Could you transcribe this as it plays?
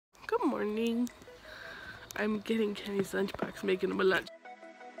morning. I'm getting Kenny's lunchbox, making him a lunch.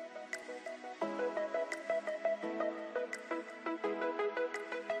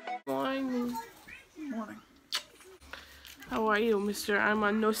 Morning. Morning. How are you, mister? I'm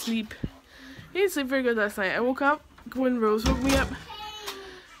on no sleep. He didn't sleep very good last night. I woke up when Rose woke me up,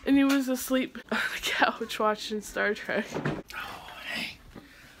 and he was asleep on the couch watching Star Trek. Oh, hey.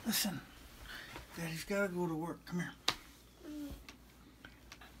 Listen. Daddy's gotta go to work. Come here.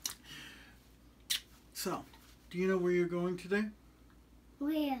 So, do you know where you're going today?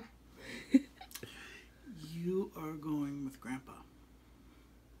 Where? You are going with Grandpa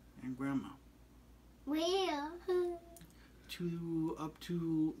and Grandma. Where? Up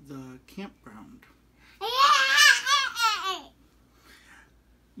to the campground.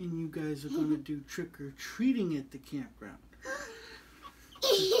 And you guys are going to do trick-or-treating at the campground.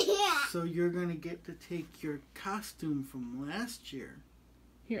 So you're going to get to take your costume from last year.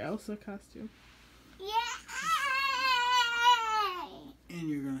 Your Elsa costume. And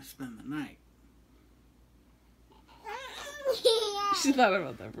you're going to spend the night. She thought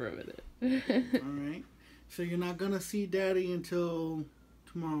about that for a minute. Alright? So you're not going to see Daddy until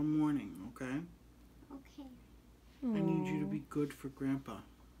tomorrow morning, okay? Okay. I need you to be good for Grandpa.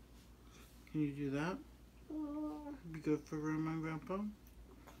 Can you do that? Be good for Grandma and Grandpa?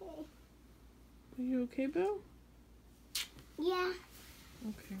 Okay. Are you okay, Bill? Yeah.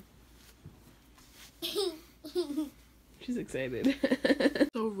 Okay. She's excited.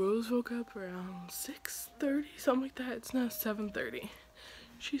 So Rose woke up around 6:30, something like that. It's now 7:30.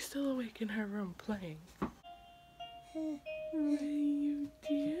 She's still awake in her room playing. What are you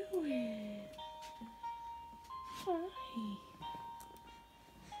doing? Hi.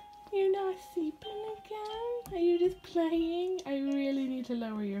 You're not sleeping again? Are you just playing? I really need to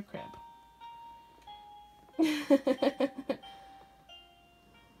lower your crib.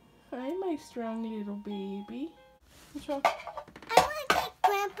 Hi, my strong little baby. What's wrong? I want to take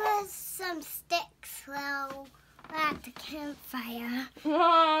Grandpa some sticks while we're at the campfire.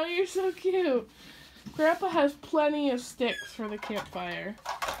 Oh, you're so cute. Grandpa has plenty of sticks for the campfire.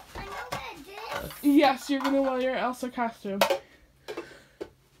 I know that this. Yes, you're gonna wear your Elsa costume.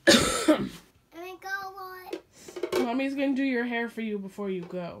 And I go what? Mommy's gonna do your hair for you before you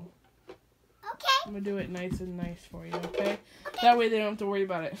go. Okay. I'm gonna do it nice and nice for you, okay? That way they don't have to worry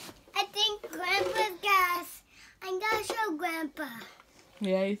about it. I think Grandpa's gas. I'm gonna show Grandpa.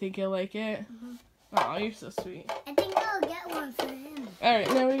 Yeah, you think he'll like it? Oh, you're so sweet. I think I'll get one for him. Alright,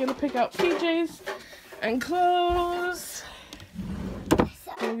 now we're gonna pick out PJs and clothes.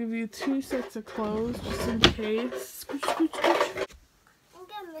 So, I'll give you 2 sets of clothes just in case. Scooch, scooch, scooch. I'm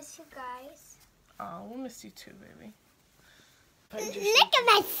gonna miss you guys. Oh, we'll miss you too, baby. Look at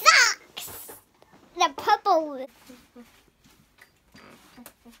my socks. The purple. Alright,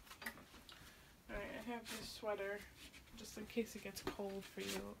 I have this sweater just in case it gets cold for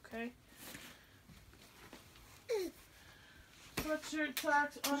you, okay? Sweatshirt,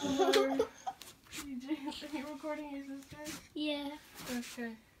 socks, underwear. PJ, are you recording your sister? Yeah.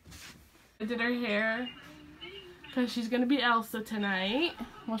 Okay. I did her hair because she's going to be Elsa tonight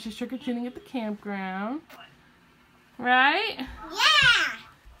while she's trick-or-treating at the campground. Right? Yeah.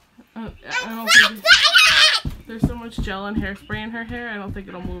 I don't think there's so much gel and hairspray in her hair, I don't think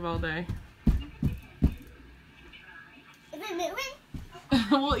it'll move all day. Is it moving?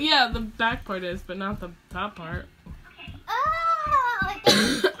 Well, yeah, the back part is, but not the top part. Oh.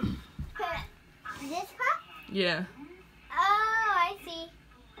 This part? Yeah. Oh, I see.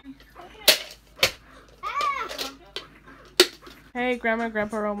 Ah. Hey, Grandma and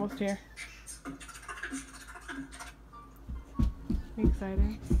Grandpa are almost here. You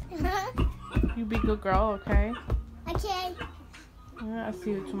excited? You be a good girl, okay? Okay. Yeah, I'll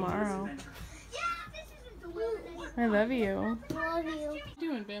see you tomorrow. I love you. Love you. What are you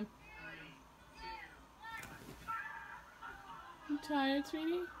doing, Bim? You tired,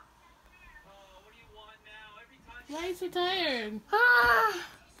 sweetie? Why are you so tired? Ah.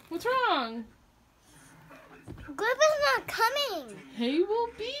 What's wrong? Grandpa's not coming. He will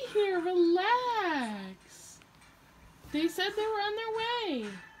be here. Relax. They said they were on their way.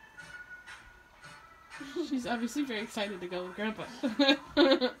 She's obviously very excited to go with Grandpa.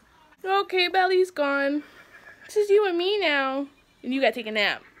 Okay, Belly's gone. This is you and me now. And you gotta take a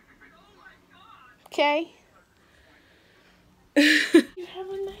nap. Okay? You have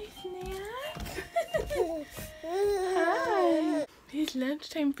a nice nap? Hi. It's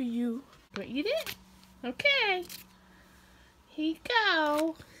lunchtime for you. Want to eat it? Okay. Here you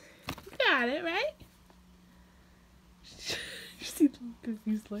go. You got it, right? You see the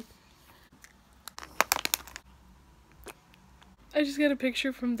confused look? I just got a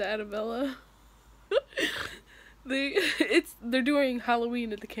picture from Dad and Bella. They're doing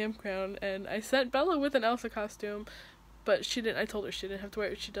Halloween at the campground, and I sent Bella with an Elsa costume, but she didn't. I told her she didn't have to wear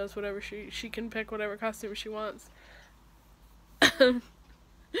it. She does whatever she can pick whatever costume she wants. And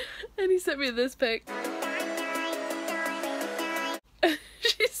he sent me this pic.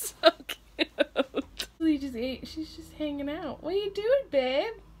 She's so cute. He just ate. She's just hanging out. What are you doing,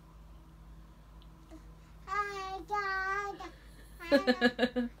 babe?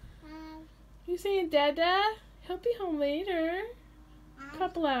 You saying Dada? He'll be home later. A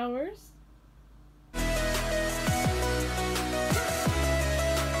couple hours.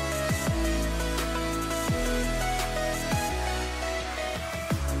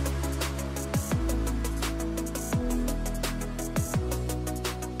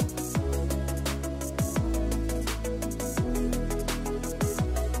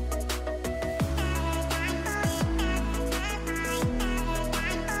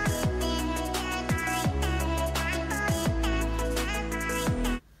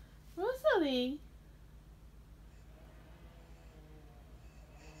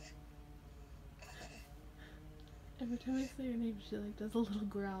 Every time I say her name, she like does a little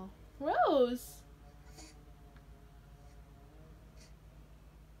growl. Rose!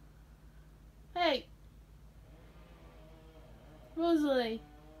 Hey! Rosalie!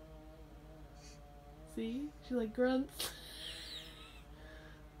 See? She like grunts.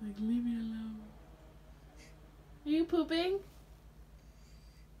 Like, leave me alone. Are you pooping?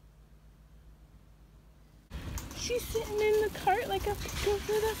 She's sitting in the cart like a for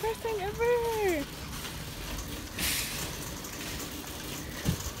the first time ever!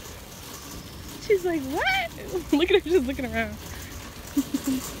 She's like, what? Look at her just looking around.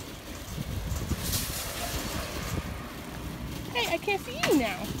 Hey, I can't see you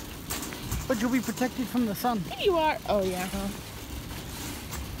now. But you'll be protected from the sun. There you are. Oh, yeah, huh?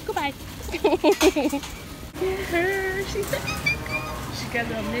 Goodbye. Look at her. She's so cute. She got a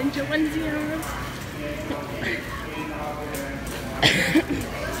little ninja onesie on.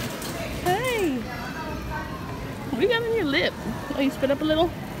 Hey. What do you got on your lip? Oh, you spit up a little?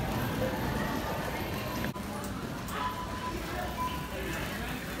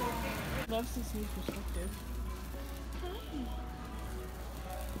 Loves this new perspective. Hi.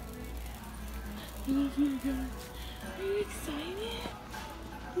 I love you guys. Are you excited?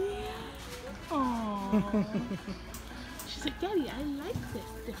 Yeah. Aww. She's like, Daddy, I like this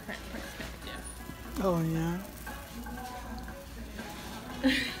different perspective. Oh, yeah?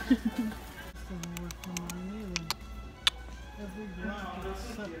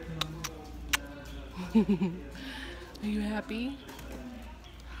 Are you happy?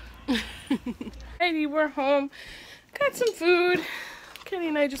 Alrighty, we're home. Got some food. Kenny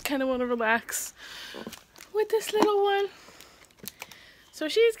and I just kind of want to relax with this little one. So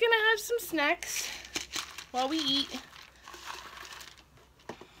she's gonna have some snacks while we eat.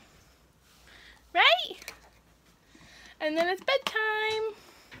 Right? And then it's bedtime.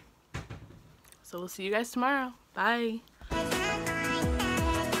 So we'll see you guys tomorrow. Bye.